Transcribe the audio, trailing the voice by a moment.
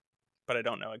but I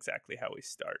don't know exactly how we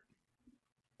start.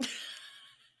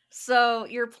 So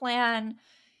your plan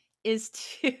is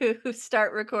to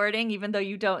start recording even though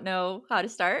you don't know how to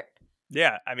start?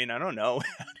 Yeah, I mean, I don't know.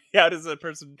 How does a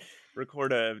person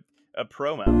record a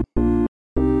promo?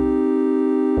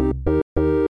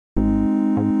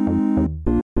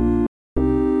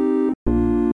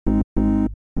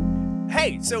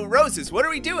 Hey, so Roses, what are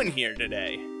we doing here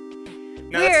today?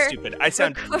 No, that's stupid. I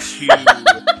sound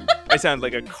I sound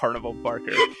like a carnival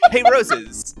barker. Hey,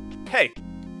 Roses. Hey.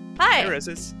 Hi. Hey,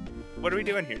 Roses. What are we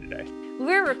doing here today?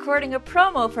 We're recording a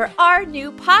promo for our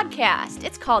new podcast.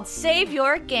 It's called Save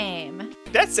Your Game.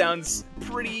 That sounds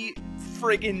pretty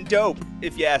friggin' dope,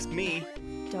 if you ask me.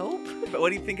 Dope? But what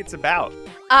do you think it's about?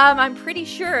 I'm pretty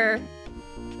sure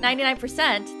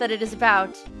 99% that it is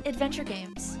about adventure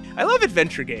games. I love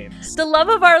adventure games. The love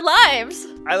of our lives.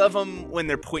 I love them when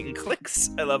they're point and clicks.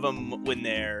 I love them when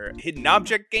they're hidden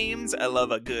object games. I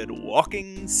love a good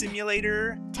walking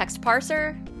simulator. Text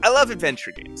parser. I love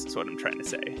adventure games, is what I'm trying to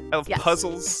say. I love Yes.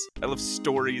 puzzles. I love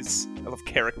stories. I love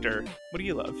character. What do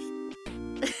you love?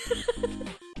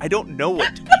 I don't know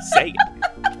what to be saying.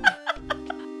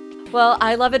 Well,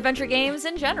 I love adventure games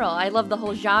in general. I love the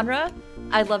whole genre.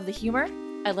 I love the humor.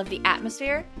 I love the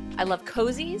atmosphere. I love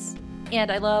cozies. And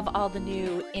I love all the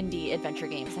new indie adventure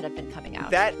games that have been coming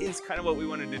out. That is kind of what we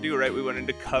wanted to do, right? We wanted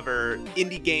to cover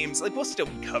indie games. Like, we'll still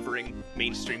be covering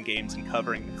mainstream games and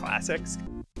covering the classics.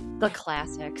 The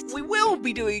classics. We will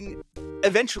be doing,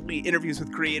 eventually, interviews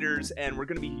with creators, and we're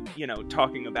going to be,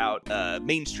 talking about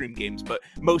mainstream games, but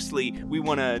mostly we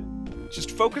want to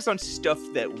just focus on stuff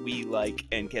that we like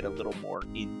and get a little more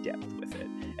in-depth with it.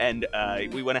 And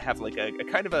we want to have like a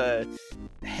kind of a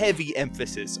heavy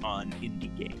emphasis on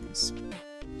indie games.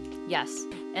 Yes.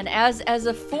 And as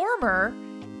a former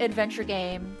adventure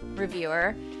game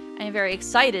reviewer, I am very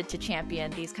excited to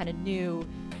champion these kind of new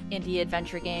indie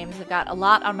adventure games. I've got a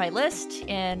lot on my list,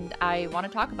 and I want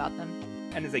to talk about them.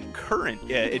 And as a current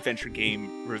adventure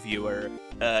game reviewer,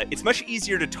 it's much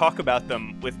easier to talk about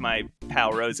them with my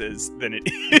pal Roses than it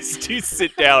is to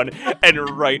sit down and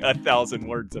write 1,000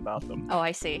 words about them. Oh,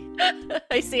 I see.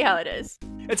 I see how it is.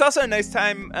 It's also a nice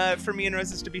time for me and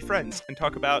Roses to be friends and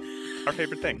talk about our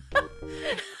favorite thing.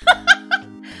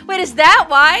 Wait, is that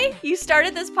why you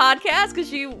started this podcast?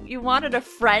 Because you wanted a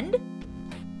friend?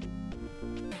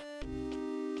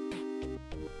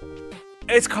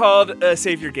 It's called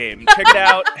Save Your Game. Check it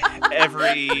out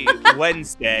every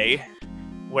Wednesday,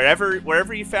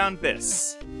 wherever you found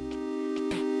this.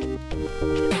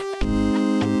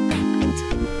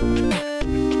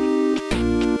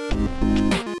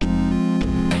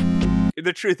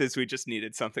 The truth is, we just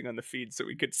needed something on the feed so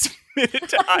we could submit it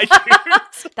to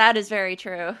iTunes. That is very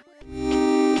true.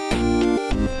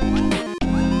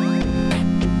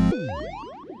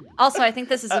 Also, I think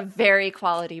this is a very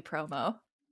quality promo.